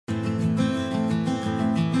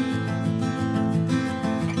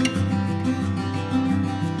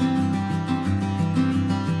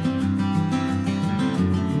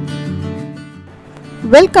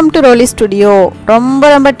Welcome to Roli Studio.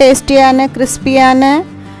 ரொம்ப டேஸ்டியான கிறிஸ்பியான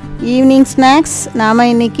ஈவினிங் ஸ்நாக்ஸ் நாம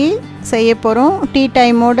இன்னைக்கு செய்ய போறோம். டீ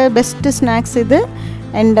டைமோட பெஸ்ட் ஸ்நாக்ஸ் இது.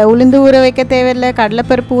 அண்ட் உளுந்து ஊற வைக்க தேவையில்லை,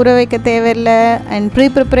 கடலைப்பருப்பு ஊற வைக்க தேவையில்லை, அண்ட் ப்ரீ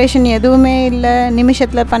ப்ரிப்பரேஷன் எதுவுமே இல்லை,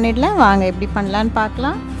 நிமிஷத்தில் பண்ணிடலாம். வாங்க எப்படி பண்ணலான்னு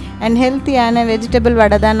பார்க்கலாம். அண்ட் ஹெல்த்தியான வெஜிடபிள்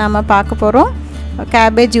வடை தான் நாம் பார்க்க போகிறோம்.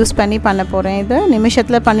 கேபேஜ் யூஸ் பண்ணி பண்ண போகிறேன். இது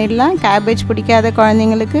நிமிஷத்தில் பண்ணிடலாம். கேபேஜ் பிடிக்காத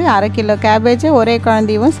குழந்தைங்களுக்கு 1/2 கிலோ கேபேஜை ஒரே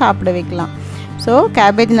குழந்தையும் சாப்பிட வைக்கலாம். ஸோ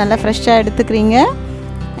கேபேஜ் நல்லா ஃப்ரெஷ்ஷாக எடுத்துக்கிறீங்க.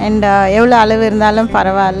 அண்ட் எவ்வளோ அளவு இருந்தாலும்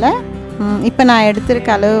பரவாயில்ல. இப்போ நான் எடுத்துருக்க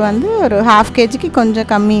அளவு வந்து ஒரு 1/2 kgக்கு கொஞ்சம்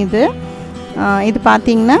கம்மி. இது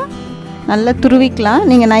பார்த்திங்கன்னா நல்லா துருவிக்கலாம்.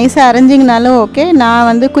 நீங்கள் நைஸாக அரைஞ்சிங்கனாலும் ஓகே. நான்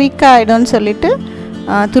வந்து குயிக்காக ஆகிடும்னு சொல்லிவிட்டு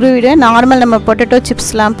துருவிடுவேன். நார்மல் நம்ம பொட்டேட்டோ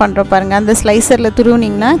சிப்ஸ்லாம் பண்ணுறோம் பாருங்கள், அந்த ஸ்லைசரில்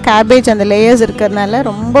துருவினிங்கன்னா கேபேஜ் அந்த லேயர்ஸ் இருக்கிறதுனால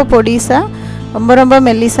ரொம்ப பொடிசாக ரொம்ப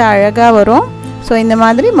மெல்லிசாக அழகாக வரும். ஸோ இந்த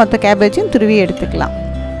மாதிரி மொத்த கேபேஜும் துருவி எடுத்துக்கலாம்.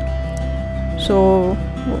 ஸோ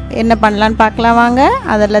என்ன பண்ணலான்னு பார்க்கலாம் வாங்க.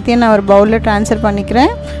 அது எல்லாத்தையும் நான் ஒரு பவுலில் ட்ரான்ஸ்ஃபர்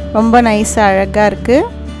பண்ணிக்கிறேன். ரொம்ப நைஸாக அழகாக இருக்குது.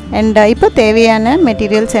 அண்ட் இப்போ தேவையான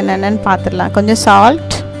மெட்டீரியல்ஸ் என்னென்னு பார்த்துடலாம். கொஞ்சம்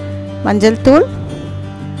சால்ட், மஞ்சள் தூள்,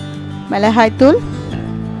 மிளகாய் தூள்,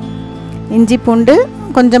 இஞ்சி பூண்டு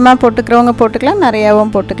கொஞ்சமாக போட்டுக்கிறவங்க போட்டுக்கலாம்,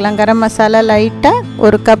 நிறையாவும் போட்டுக்கலாம். கரம் மசாலா லைட்டாக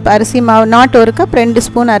 1 கப் அரிசி மாவு, நாட் 1 கப் 2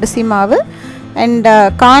 ஸ்பூன் அரிசி மாவு, அண்ட்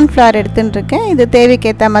கார்ன்ஃப்ளவர் எடுத்துட்டுருக்கேன். இது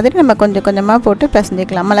தேவைக்கேற்ற மாதிரி நம்ம கொஞ்சம் கொஞ்சமாக போட்டு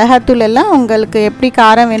பிசைஞ்சிக்கலாம். மிளகாத்தூள் எல்லாம் உங்களுக்கு எப்படி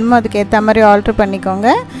காரம் வேணுமோ அதுக்கு ஏற்ற மாதிரி ஆல்ட்ரு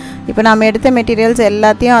பண்ணிக்கோங்க. இப்போ நாம் எடுத்த மெட்டீரியல்ஸ்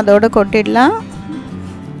எல்லாத்தையும் அதோடு கொட்டிடலாம்.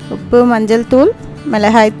 உப்பு, மஞ்சள் தூள்,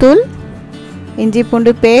 மிளகாய் தூள், இஞ்சி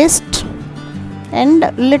பூண்டு paste, and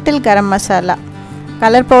little garam masala.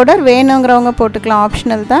 Colour powder வேணுங்கிறவங்க போட்டுக்கலாம்,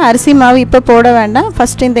 ஆப்ஷனல் தான். அரிசி மாவு இப்போ போட வேண்டாம்.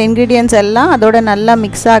 ஃபஸ்ட்டு இந்த இன்க்ரீடியன்ட்ஸ் எல்லாம் அதோட நல்லா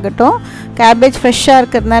மிக்ஸ் ஆகட்டும். கேபேஜ் ஃப்ரெஷ்ஷாக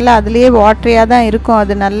இருக்கிறதுனால அதுலேயே வாட்டரியாக தான் இருக்கும்,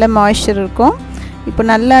 அது நல்ல மாய்ஸ்சர் இருக்கும். இப்போ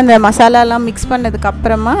நல்லா அந்த மசாலாலாம் மிக்ஸ்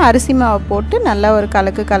பண்ணதுக்கப்புறமா அரிசி மாவை போட்டு நல்லா ஒரு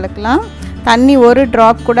கலக்கலாம். தண்ணி ஒரு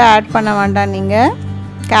ட்ராப் கூட ஆட் பண்ண வேண்டாம். நீங்கள்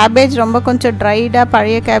கேபேஜ் ரொம்ப கொஞ்சம் ட்ரைடாக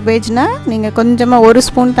பழைய கேபேஜ்னால் நீங்கள் கொஞ்சமாக 1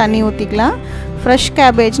 ஸ்பூன் தண்ணி ஊற்றிக்கலாம். ஃப்ரெஷ்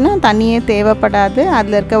கேபேஜ்னால் தண்ணியே தேவைப்படாது,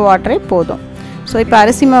 அதில் இருக்க வாட்டரே போதும். ஸோ இப்போ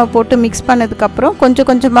அரிசி மாவு போட்டு மிக்ஸ் பண்ணதுக்கப்புறம் கொஞ்சம்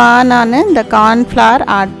கொஞ்சமாக நான் இந்த கார்ன்ஃப்ளவர்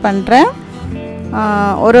ஆட் பண்ணுறேன்.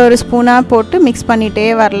 ஒரு ஸ்பூனாக போட்டு மிக்ஸ் பண்ணிகிட்டே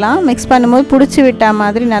வரலாம். மிக்ஸ் பண்ணும்போது பிடிச்சி விட்டால்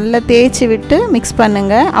மாதிரி நல்லா தேய்ச்சி விட்டு மிக்ஸ்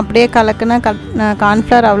பண்ணுங்கள். அப்படியே கலக்குனா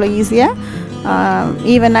கார்ன்ஃப்ளவர் அவ்வளோ ஈஸியாக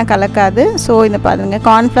ஈவனாக கலக்காது. ஸோ இந்த பாருங்க,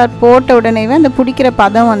 கார்ன்ஃப்ளவர் போட்ட உடனேவே அந்த பிடிக்கிற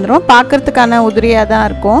பதம் வந்துடும். பார்க்குறதுக்கான உதிரியாக தான்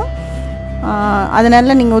இருக்கும்.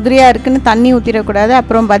 அதனால் நீங்கள் உதிரியாக இருக்குன்னு தண்ணி ஊற்றிடக்கூடாது,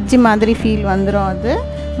 அப்புறம் பஜ்ஜி மாதிரி ஃபீல் வந்துடும். அது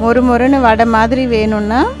மொறுன்னு வடை மாதிரி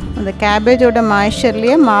வேணும்னா அந்த கேபேஜோட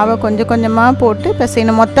மாய்ஸ்சர்லேயே மாவை கொஞ்சம் கொஞ்சமாக போட்டு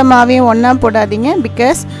பிசையணும். மொத்த மாவையும் ஒன்றா போடாதீங்க.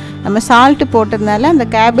 பிகாஸ் நம்ம சால்ட்டு போட்டதுனால அந்த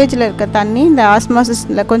கேபேஜில் இருக்க தண்ணி இந்த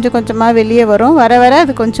ஆஸ்மாசிஸில் கொஞ்சம் கொஞ்சமாக வெளியே வரும். வர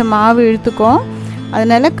அது கொஞ்சம் மாவு இழுத்துக்கும்.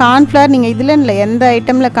 அதனால் கார்ன்ஃப்ளவர் நீங்கள் இதில் இல்லை, எந்த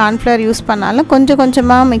ஐட்டமில் கார்ன்ஃப்ளவர் யூஸ் பண்ணாலும் கொஞ்சம்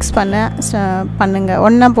கொஞ்சமாக மிக்ஸ் பண்ணுங்கள்,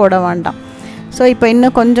 ஒன்றா போட வேண்டாம். ஸோ இப்போ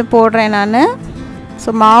இன்னும் கொஞ்சம் போடுறேன் நான்.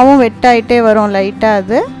 ஸோ மாவும் வெட்டாயிட்டே வரும் லைட்டாக.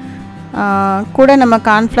 அது கூட நம்ம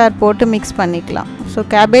கார்ன்ஃப்ளவர் போட்டு மிக்ஸ் பண்ணிக்கலாம். ஸோ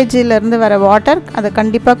கேபேஜிலேருந்து வர வாட்டர் அதை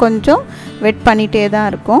கண்டிப்பாக கொஞ்சம் வெட் பண்ணிகிட்டே தான்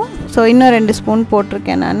இருக்கும். ஸோ இன்னும் 2 ஸ்பூன்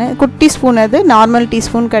போட்டிருக்கேன் நான். குட்டி ஸ்பூன், அது நார்மல்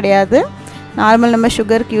டீஸ்பூன் கிடையாது, நார்மல் நம்ம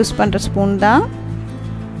சுகருக்கு யூஸ் பண்ணுற ஸ்பூன் தான்.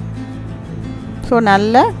 ஸோ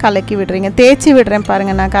நல்லா கலக்கி விடுறீங்க, தேய்ச்சி விடுறேன்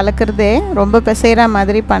பாருங்கள். நான் கலக்கிறதே ரொம்ப பிசைகிற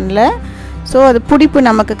மாதிரி பண்ணல. ஸோ அது பிடிப்பு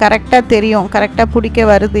நமக்கு கரெக்டாக தெரியும், கரெக்டாக பிடிக்க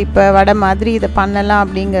வருது. இப்போ வடை மாதிரி இதை பண்ணலாம்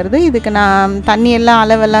அப்படிங்கிறது. இதுக்கு நான் தண்ணியெல்லாம்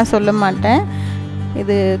அளவெல்லாம் சொல்ல மாட்டேன்.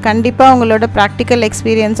 இது கண்டிப்பாக உங்களோட ப்ராக்டிக்கல்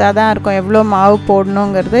எக்ஸ்பீரியன்ஸாக தான் இருக்கும் எவ்வளோ மாவு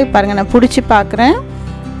போடணுங்கிறது. பாருங்கள், நான் பிடிச்சி பார்க்குறேன்.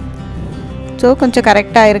 ஸோ கொஞ்சம்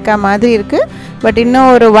கரெக்டாக இருக்கா மாதிரி இருக்குது. பட் இன்னும்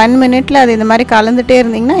ஒரு 1 மினிட்டில் அது இந்த மாதிரி கலந்துகிட்டே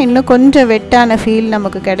இருந்திங்கன்னா இன்னும் கொஞ்சம் வெட்டான ஃபீல்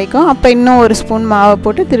நமக்கு கிடைக்கும். அப்போ இன்னும் 1 ஸ்பூன் மாவை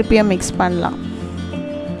போட்டு திருப்பியும் மிக்ஸ் பண்ணலாம்.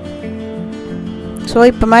 ஸோ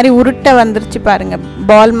இப்போ மாதிரி உருட்டை வந்துருச்சு பாருங்கள்,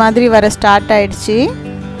 பால் மாதிரி வர ஸ்டார்ட் ஆகிடுச்சு.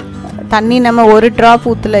 தண்ணி நம்ம 1 ட்ராப்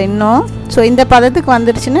ஊற்றல இன்னும். ஸோ இந்த பதத்துக்கு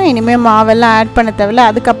வந்துருச்சுன்னா இனிமேல் மாவெல்லாம் ஆட் பண்ண தேவையில்ல.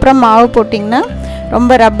 அதுக்கப்புறம் மாவு போட்டிங்கன்னா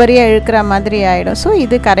ரொம்ப ரப்பரியாக இழுக்கிற மாதிரி ஆகிடும். ஸோ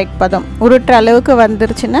இது கரெக்ட் பதம். உருட்டுற அளவுக்கு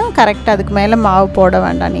வந்துருச்சுன்னா கரெக்டாக, அதுக்கு மேலே மாவு போட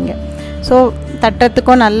வேண்டாம் நீங்கள். ஸோ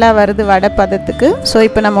தட்டுறதுக்கும் நல்லா வருது வடை பதத்துக்கு. ஸோ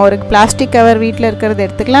இப்போ நம்ம ஒரு பிளாஸ்டிக் கவர் வீட்டில் இருக்கிறது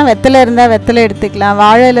எடுத்துக்கலாம். வெத்தலை இருந்தால் வெத்தலை எடுத்துக்கலாம்,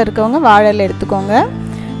 வாழையில் இருக்கவங்க வாழையில் எடுத்துக்கோங்க.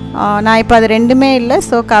 நான் இப்போ அது ரெண்டுமே இல்லை,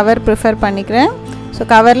 ஸோ கவர் ப்ரிஃபர் பண்ணிக்கிறேன். ஸோ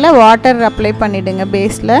கவரில் வாட்டர் அப்ளை பண்ணிவிடுங்க,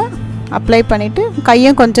 பேஸில் அப்ளை பண்ணிவிட்டு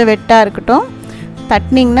கையும் கொஞ்சம் வெட்டாக இருக்கட்டும்.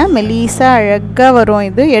 தட்டினிங்கன்னா மெலீஸாக அழகாக வரும்.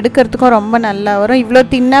 இது எடுக்கிறதுக்கும் ரொம்ப நல்லா வரும். இவ்வளோ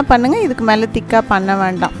தின்னாக பண்ணுங்கள், இதுக்கு மேலே திக்காக பண்ண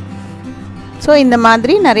வேண்டாம். ஸோ இந்த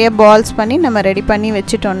மாதிரி நிறைய பால்ஸ் பண்ணி நம்ம ரெடி பண்ணி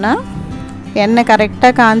வச்சிட்டோன்னா எண்ணெய்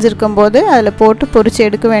கரெக்டாக காஞ்சிருக்கும் போது அதில் போட்டு பொரிச்சு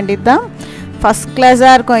எடுக்க வேண்டியது தான். ஃபஸ்ட்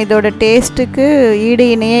கிளாஸாக இருக்கும். இதோட டேஸ்ட்டுக்கு ஈடு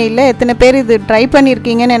இணையே இல்லை. எத்தனை பேர் இது ட்ரை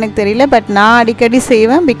பண்ணியிருக்கீங்கன்னு எனக்கு தெரியல, பட் நான் அடிக்கடி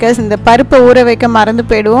செய்வேன். பிகாஸ் இந்த பருப்பை ஊற வைக்க மறந்து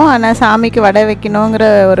போயிடுவோம், ஆனால் சாமிக்கு வடை வைக்கணுங்கிற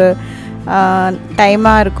ஒரு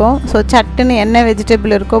டைமாக இருக்கும். ஸோ சட்டுன்னு என்ன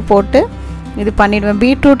வெஜிடபிள் இருக்கோ போட்டு இது பண்ணிவிடுவேன்.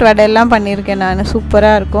 பீட்ரூட் வடையெல்லாம் பண்ணியிருக்கேன் நான்,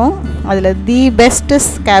 சூப்பராக இருக்கும். அதில் தி பெஸ்ட் இஸ்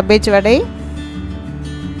கேபேஜ் வடை.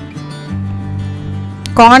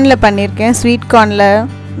 கார்னில் பண்ணியிருக்கேன், ஸ்வீட் கார்னில்,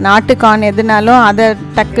 நாட்டு கார்ன் எதுனாலும் அதை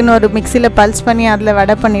டக்குன்னு ஒரு மிக்சியில் பல்ஸ் பண்ணி அதில்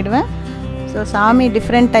வடை பண்ணிவிடுவேன். ஸோ சாமி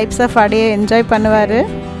டிஃப்ரெண்ட் டைப்ஸ் ஆஃப் வடையை என்ஜாய் பண்ணுவார்.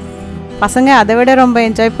 பசங்க அதை விட ரொம்ப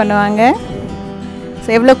என்ஜாய் பண்ணுவாங்க. ஸோ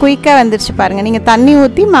எவ்வளோ குயிக்காக வந்துருச்சு பாருங்கள். நீங்கள் தண்ணி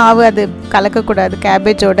ஊற்றி மாவு அது கலக்கக்கூடாது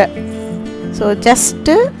கேபேஜோட. ஸோ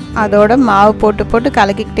ஜஸ்ட்டு அதோட மாவு போட்டு போட்டு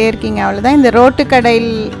கலக்கிக்கிட்டே இருக்கீங்க, அவ்வளோதான். இந்த ரோட்டு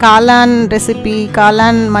கடையில் காளான் ரெசிபி,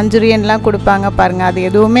 காளான் மஞ்சூரியன்லாம் கொடுப்பாங்க பாருங்கள், அது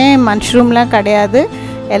எதுவுமே மஷ்ரூம்லாம் கிடையாது,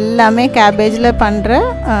 எல்லாமே கேபேஜில் பண்ணுற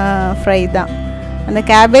ஃப்ரை தான். அந்த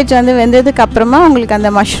கேபேஜ் வந்து வெந்ததுக்கு அப்புறமா உங்களுக்கு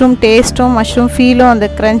அந்த மஷ்ரூம் டேஸ்ட்டும் மஷ்ரூம் ஃபீலும் அந்த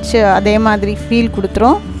க்ரன்ச் அதே மாதிரி ஃபீல்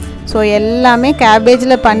கொடுத்துரும். ஸோ எல்லாமே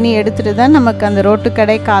கேபேஜில் பண்ணி எடுத்துகிட்டு தான் நமக்கு அந்த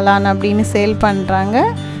ரோட்டுக்கடை காளான் அப்படின்னு சேல் பண்ணுறாங்க.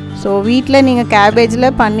 ஸோ வீட்டில் நீங்கள் கேபேஜில்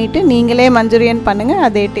பண்ணிவிட்டு நீங்களே மஞ்சூரியன் பண்ணுங்கள்,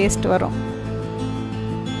 அதே டேஸ்ட் வரும்.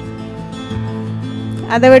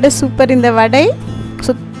 அதை விட சூப்பர் இந்த வடை.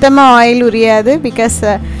 சுத்தமாக ஆயில் உரியாது, பிகாஸ்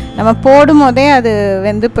நம்ம போடும் போதே அது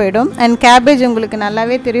வெந்து போயிடும். அண்ட் கேபேஜ் உங்களுக்கு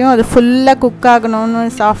நல்லாவே தெரியும், அது ஃபுல்லாக குக் ஆகணும்னு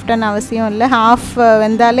சாஃப்டான அவசியம் இல்லை. ஹாஃப்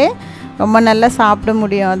வெந்தாலே ரொம்ப நல்லா சாப்பிட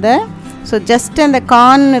முடியும் அதை. ஸோ ஜஸ்ட் அந்த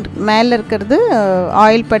கார்ன் மேலே இருக்கிறது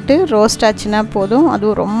ஆயில் பட்டு ரோஸ்ட் ஆச்சுன்னா போதும்.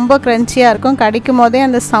 அதுவும் ரொம்ப க்ரன்ச்சியாக இருக்கும், கடிக்கும் போதே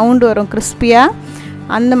அந்த சவுண்டு வரும் கிறிஸ்பியாக.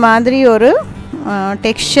 அந்த மாதிரி ஒரு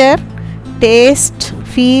டெக்ஸ்சர், டேஸ்ட்,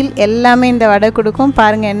 ஃபீல் எல்லாமே இந்த வடை கொடுக்கும்.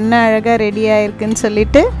 பாருங்கள் என்ன அழகாக ரெடி ஆகிருக்குன்னு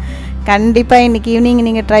சொல்லிட்டு. கண்டிப்பாக இன்றைக்கி ஈவினிங்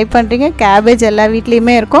நீங்கள் ட்ரை பண்ணுறீங்க. கேபேஜ் எல்லா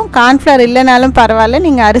வீட்லேயுமே இருக்கும். கார்ன்ஃப்ளவர் இல்லைனாலும் பரவாயில்ல,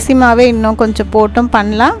 நீங்கள் அரிசி மாவே இன்னும் கொஞ்சம் போட்டும்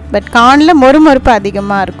பண்ணலாம். பட் கார்னில் மொறுமொறுப்பு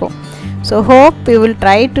அதிகமாக இருக்கும். So hope you will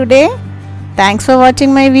try today. Thanks for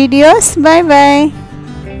watching my videos. Bye bye.